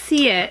can't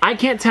see it. I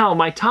can't tell.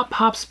 My Top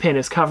Pops pin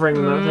is covering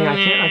the thing. I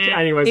can't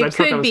anyways, I just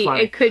thought that was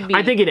funny. It could be.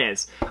 I think it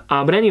is.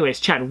 But anyways,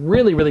 Chad,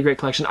 really, really great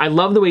collection. I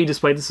love the way you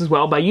displayed this as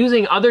well by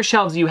using other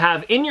shelves you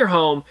have in your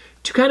home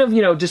to kind of,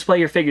 you know, display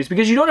your figures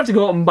because you don't have to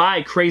go out and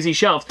buy crazy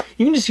shelves.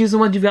 You can just use the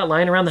ones you've got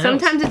lying around the house.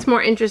 Sometimes it's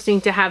more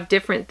interesting to have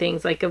different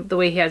things, like the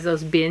way he has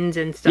those bins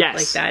and stuff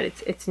like that.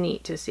 It's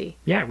neat to see.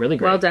 Yeah, really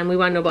great. Well done. We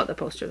want to know about the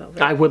poster though.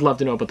 I would love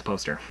to know about the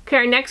poster. Okay,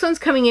 our next one's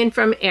coming in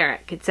from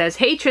Eric. It says,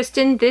 "Hey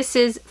Tristan, this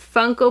is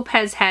Funko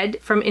Pez Head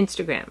from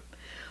Instagram.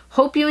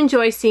 Hope you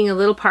enjoy seeing a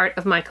little part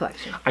of my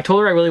collection." I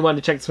told her I really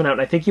wanted to check this one out,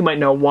 and I think you might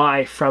know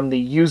why from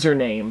the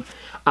username.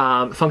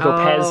 Funko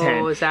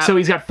Pez Head. So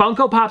he's got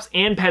Funko Pops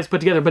and Pez put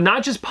together, but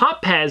not just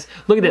Pop Pez.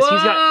 Look at this.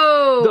 He's got.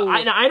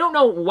 I don't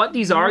know what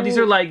these are. These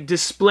are like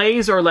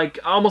displays or like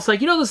almost like,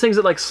 you know, those things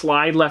that like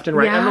slide left and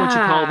right. I don't know what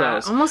you call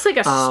those. Almost like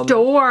a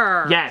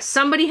store. Yes.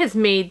 Somebody has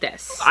made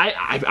this.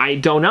 I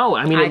don't know.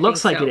 I mean, it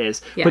looks like it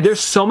is. Yes. But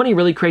there's so many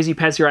really crazy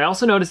Pez here. I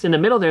also noticed in the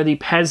middle there the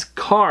Pez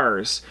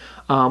cars.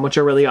 Which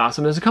are really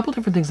awesome. There's a couple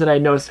different things that I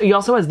noticed. He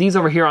also has these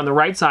over here on the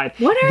right side.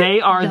 What are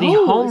They are those?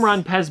 the home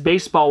run Pez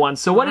baseball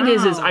ones. So what it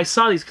is I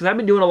saw these because I've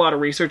been doing a lot of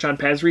research on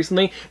Pez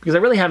recently because I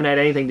really haven't had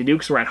anything to do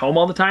because we're at home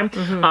all the time.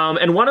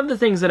 And one of the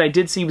things that I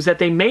did see was that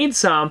they made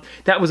some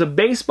that was a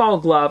baseball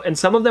glove and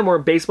some of them were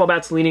baseball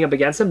bats leaning up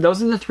against them.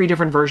 Those are the 3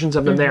 different versions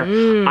of them there.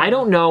 I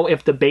don't know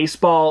if the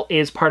baseball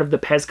is part of the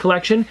Pez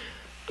collection.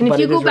 And if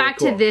you go back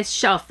to this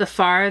shelf, the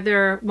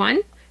farther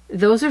one,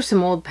 those are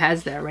some old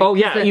Pez there, right? Oh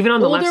yeah, even on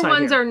the left side older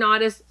ones are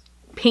not as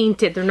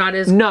painted. They're not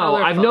as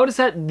colorful. I've noticed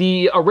that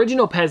the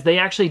original Pez, they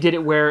actually did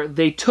it where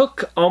they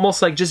took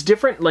almost like just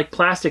different like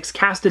plastics,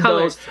 casted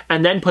those,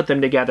 and then put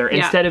them together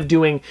instead of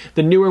doing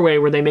the newer way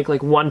where they make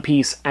like one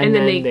piece and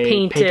then they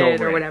paint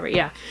over or whatever.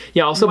 Yeah.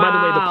 Yeah. Also, by the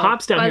way, the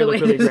Pops down here look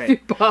really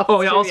great.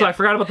 Oh yeah. Also, I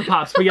forgot about the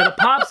Pops, but yeah, the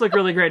Pops look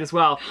really great as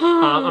well.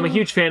 I'm a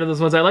huge fan of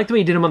those ones. I like the way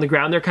you did them on the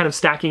ground. They're kind of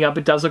stacking up.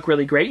 It does look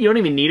really great. You don't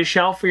even need a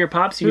shelf for your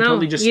Pops. You can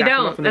totally just stack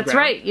them up from the ground. That's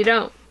right. You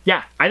don't.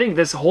 Yeah, I think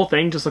this whole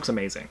thing just looks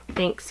amazing.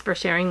 Thanks for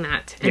sharing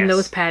that. And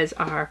those Pez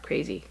are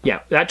crazy. Yeah,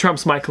 that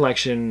trumps my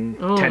collection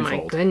tenfold. Oh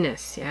my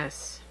goodness,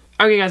 yes.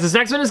 Okay guys, this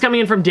next one is coming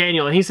in from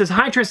Daniel, and he says,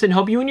 "Hi Tristan,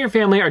 hope you and your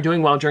family are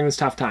doing well during this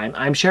tough time.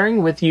 I'm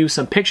sharing with you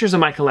some pictures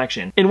of my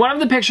collection. In one of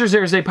the pictures,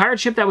 there's a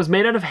pirate ship that was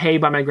made out of hay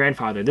by my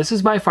grandfather. This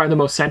is by far the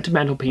most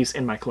sentimental piece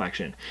in my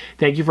collection.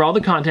 Thank you for all the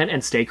content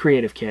and stay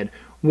creative, kid.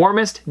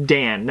 Warmest,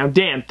 Dan." Now,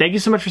 Dan, thank you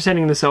so much for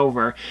sending this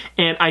over.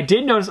 And I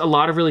did notice a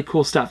lot of really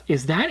cool stuff.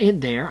 Is that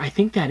it there? I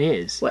think that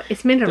is. What?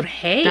 It's made of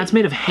hay? That's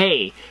made of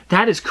hay.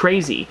 That is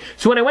crazy.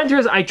 So when I went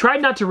through this, I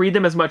tried not to read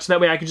them as much, so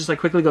that way I could just like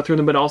quickly go through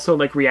them, but also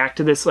like react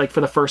to this like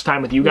for the first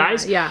time with you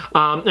guys. Yeah.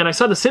 And I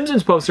saw the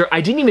Simpsons poster. I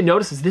didn't even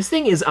notice this. This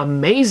thing is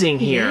amazing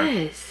here.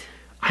 Yes.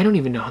 I don't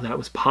even know how that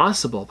was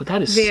possible, but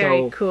that is Very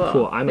so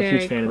cool. I'm a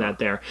huge fan of that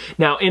there.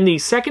 Now, in the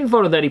second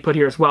photo that he put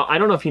here as well, I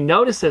don't know if you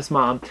noticed this,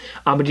 Mom,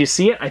 but do you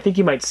see it? I think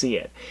you might see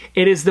it.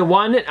 It is the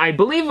one, I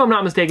believe, if I'm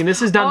not mistaken,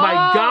 this is done by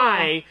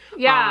Guy.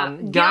 Yeah,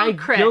 Guy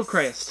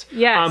Gilchrist.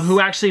 Yes. Who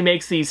actually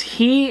makes these.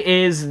 He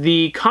is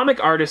the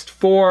comic artist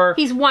for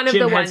He's one of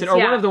Jim the Henson,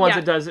 ones. or one of the ones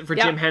that does it for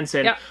Jim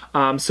Henson.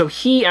 So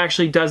he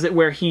actually does it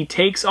where he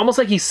takes, almost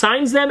like he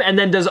signs them and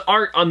then does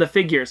art on the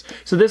figures.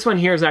 So this one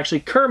here is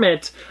actually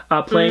Kermit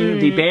playing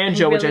the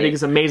banjo, which I think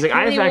is amazing.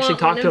 I have actually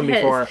talked to him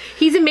before.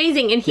 He's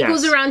amazing, and he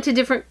goes around to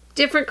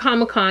different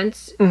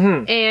Comic-Cons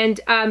and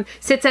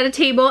sits at a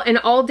table, and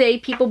all day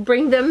people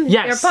bring them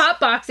their pop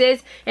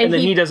boxes, and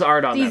then he does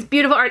art on them. These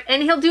beautiful art,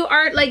 and he'll do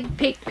art like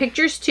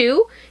pictures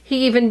too.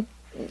 He even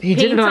did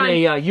it on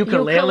a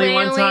ukulele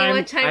one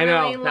time. I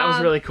know, that was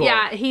really cool.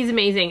 Yeah, he's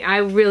amazing. I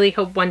really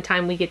hope one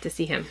time we get to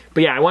see him.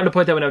 But yeah, I wanted to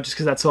point that one out just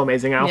because that's so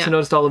amazing. I also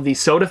noticed all of these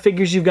soda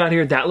figures you've got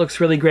here. That looks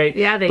really great.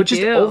 Yeah, they do. But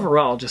just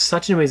overall, just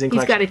such an amazing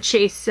collection. He's got to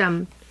chase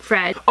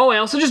Fred. Oh, I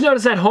also just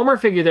noticed that Homer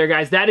figure there,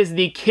 guys. That is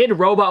the Kid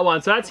Robot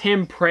one. So that's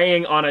him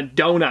praying on a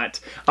donut.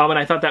 And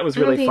I thought that was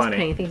really funny. I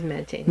think he's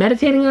meditating.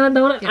 Meditating on a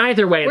donut? Yeah.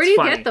 Either way, it's funny.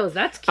 Where do you get those?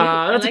 That's cute.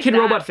 That's a Kid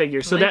Robot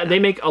figure. So they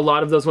make a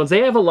lot of those ones. They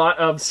have a lot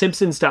of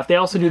Simpsons stuff. They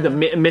also do the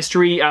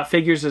mystery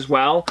figures as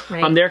well.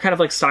 Right. They're kind of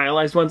like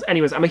stylized ones.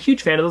 Anyways, I'm a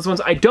huge fan of those ones.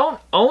 I don't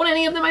own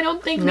any of them, I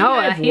don't think. No,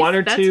 I have one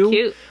or two.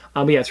 Cute.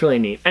 But yeah, it's really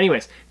neat.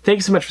 Anyways, thank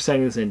you so much for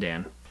sending this in,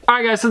 Dan.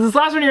 Alright guys, so this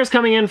last one here is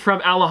coming in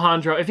from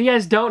Alejandro. If you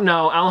guys don't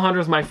know,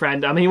 Alejandro's my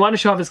friend. He wanted to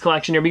show off his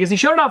collection here because he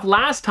showed it off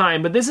last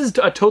time, but this is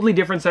a totally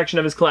different section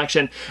of his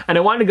collection, and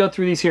I wanted to go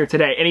through these here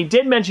today. And he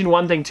did mention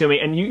one thing to me,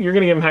 and you're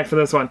going to give him heck for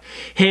this one.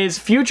 His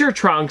future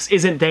trunks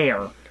isn't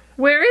there.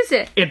 Where is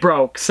it? It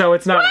broke, so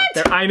it's not up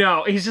there. I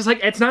know. He's just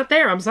like, it's not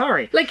there. I'm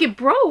sorry. Like it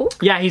broke?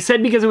 Yeah, he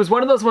said because it was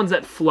one of those ones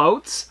that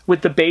floats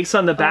with the base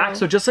on the back.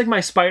 So just like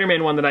my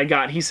Spider-Man one that I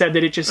got, he said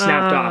that it just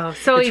snapped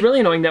off. So it's really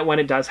annoying that when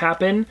it does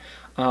happen.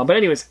 But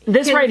anyways,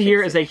 this right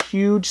here is a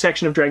huge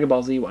section of Dragon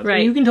Ball Z ones.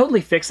 Right. You can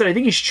totally fix it. I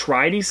think he's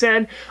tried, he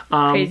said. But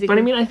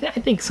I mean, I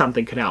think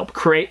something could help.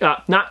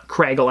 Not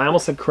Craggle. I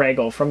almost said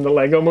Craggle from the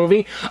Lego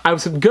movie. I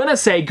was gonna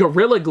say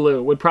Gorilla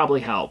Glue would probably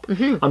help.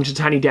 Just a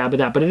tiny dab of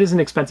that, but it is an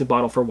expensive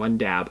bottle for one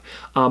dab.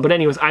 But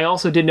anyways, I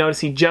also did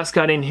notice he just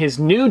got in his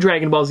new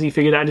Dragon Ball Z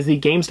figure. That is the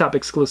GameStop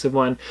exclusive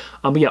one.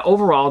 But yeah,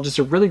 overall, just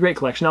a really great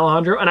collection,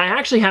 Alejandro. And I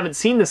actually haven't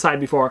seen this side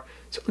before,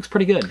 so it looks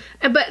pretty good.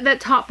 But that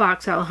top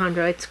box,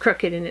 Alejandro, it's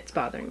crooked and it's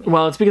bothering me.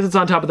 Well, it's because it's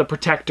on top of the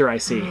protector, I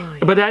see. Oh,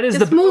 yeah. But that is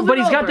but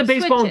he's got the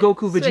baseball and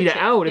Goku Vegeta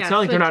out. It's not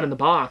like they're not in the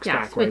box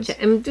backwards. Switch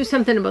it and do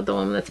something about the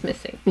one that's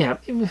missing. Yeah,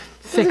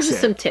 fix it.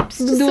 Some tips.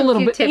 Do a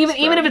little bit.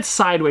 Even if it's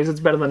sideways,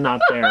 it's better than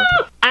not there.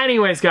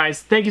 Anyways,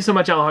 guys, thank you so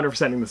much, Alejandro, for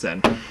sending this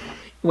in.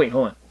 Wait,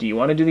 hold on. Do you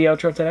want to do the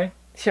outro today?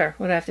 Sure.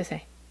 What do I have to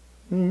say?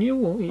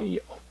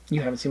 You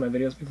haven't seen my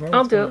videos before?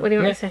 I'll do it. What do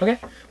you want to say? Okay.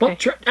 Well,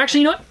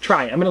 actually, you know what?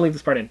 Try. I'm going to leave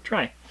this part in.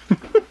 Try.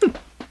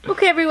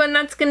 Okay, everyone,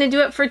 that's going to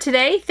do it for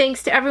today.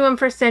 Thanks to everyone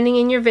for sending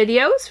in your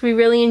videos. We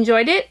really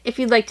enjoyed it. If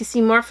you'd like to see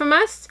more from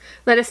us,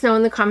 let us know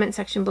in the comment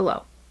section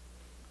below.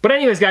 But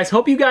anyways, guys,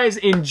 hope you guys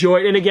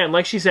enjoyed. And again,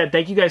 like she said,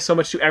 thank you guys so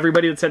much to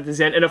everybody that sent this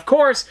in. And of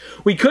course,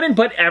 we couldn't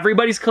put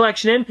everybody's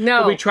collection in.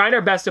 No. But we tried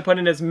our best to put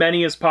in as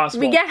many as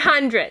possible. We get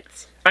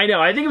hundreds. I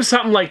know. I think it was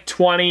something like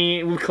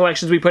 20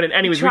 collections we put in.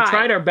 Anyways, we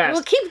tried our best.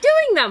 We'll keep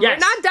doing them.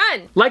 Yes. We're not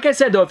done. Like I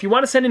said, though, if you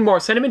want to send in more,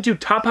 send them into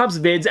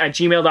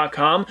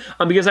toppopsvids@gmail.com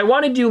because I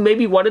want to do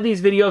maybe one of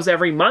these videos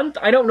every month.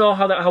 I don't know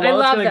how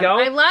well it's going to go.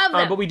 I love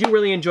them. But we do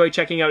really enjoy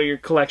checking out your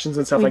collections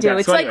and stuff like that.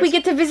 It's like we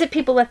get to visit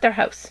people at their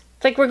house.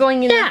 It's like we're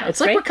going in their house, it's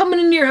like we're coming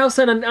into your house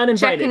uninvited.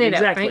 Checking it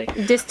exactly. Out,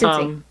 right?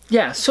 Distancing.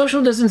 Yeah,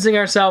 social distancing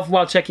ourselves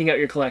while checking out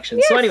your collection.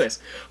 Yes. So anyways,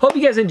 hope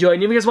you guys enjoyed.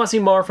 And if you guys want to see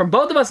more from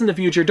both of us in the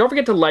future, don't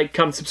forget to like,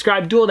 comment,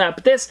 subscribe, do all that.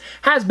 But this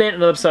has been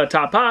another episode of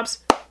Top Pops.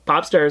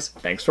 Popsters,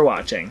 thanks for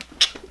watching.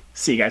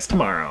 See you guys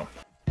tomorrow.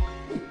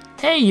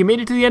 Hey, you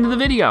made it to the end of the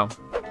video.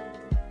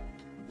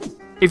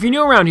 If you're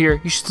new around here,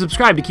 you should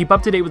subscribe to keep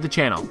up to date with the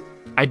channel.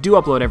 I do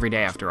upload every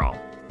day after all.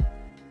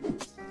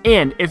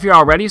 And if you're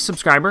already a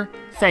subscriber,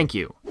 thank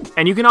you.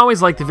 And you can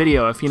always like the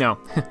video if you know,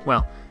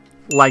 well,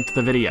 liked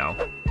the video.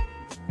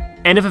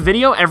 And if a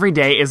video every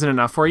day isn't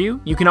enough for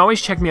you, you can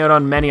always check me out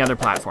on many other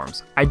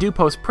platforms. I do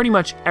post pretty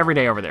much every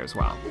day over there as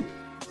well.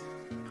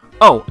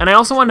 Oh, and I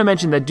also wanted to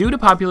mention that due to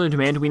popular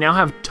demand, we now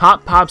have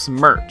Top Pops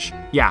merch.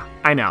 Yeah,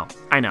 I know.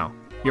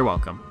 You're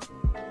welcome.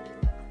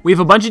 We have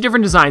a bunch of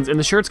different designs, and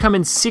the shirts come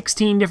in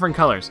 16 different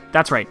colors.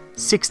 That's right,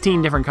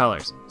 16 different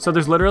colors. So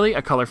there's literally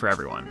a color for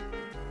everyone.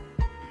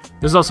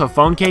 There's also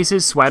phone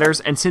cases,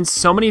 sweaters, and since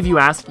so many of you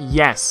asked,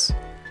 yes,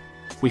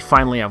 we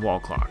finally have wall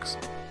clocks.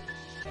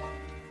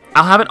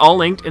 I'll have it all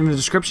linked in the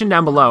description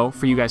down below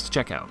for you guys to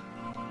check out.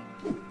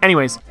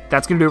 Anyways,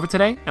 that's going to do it for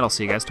today, and I'll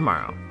see you guys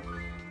tomorrow.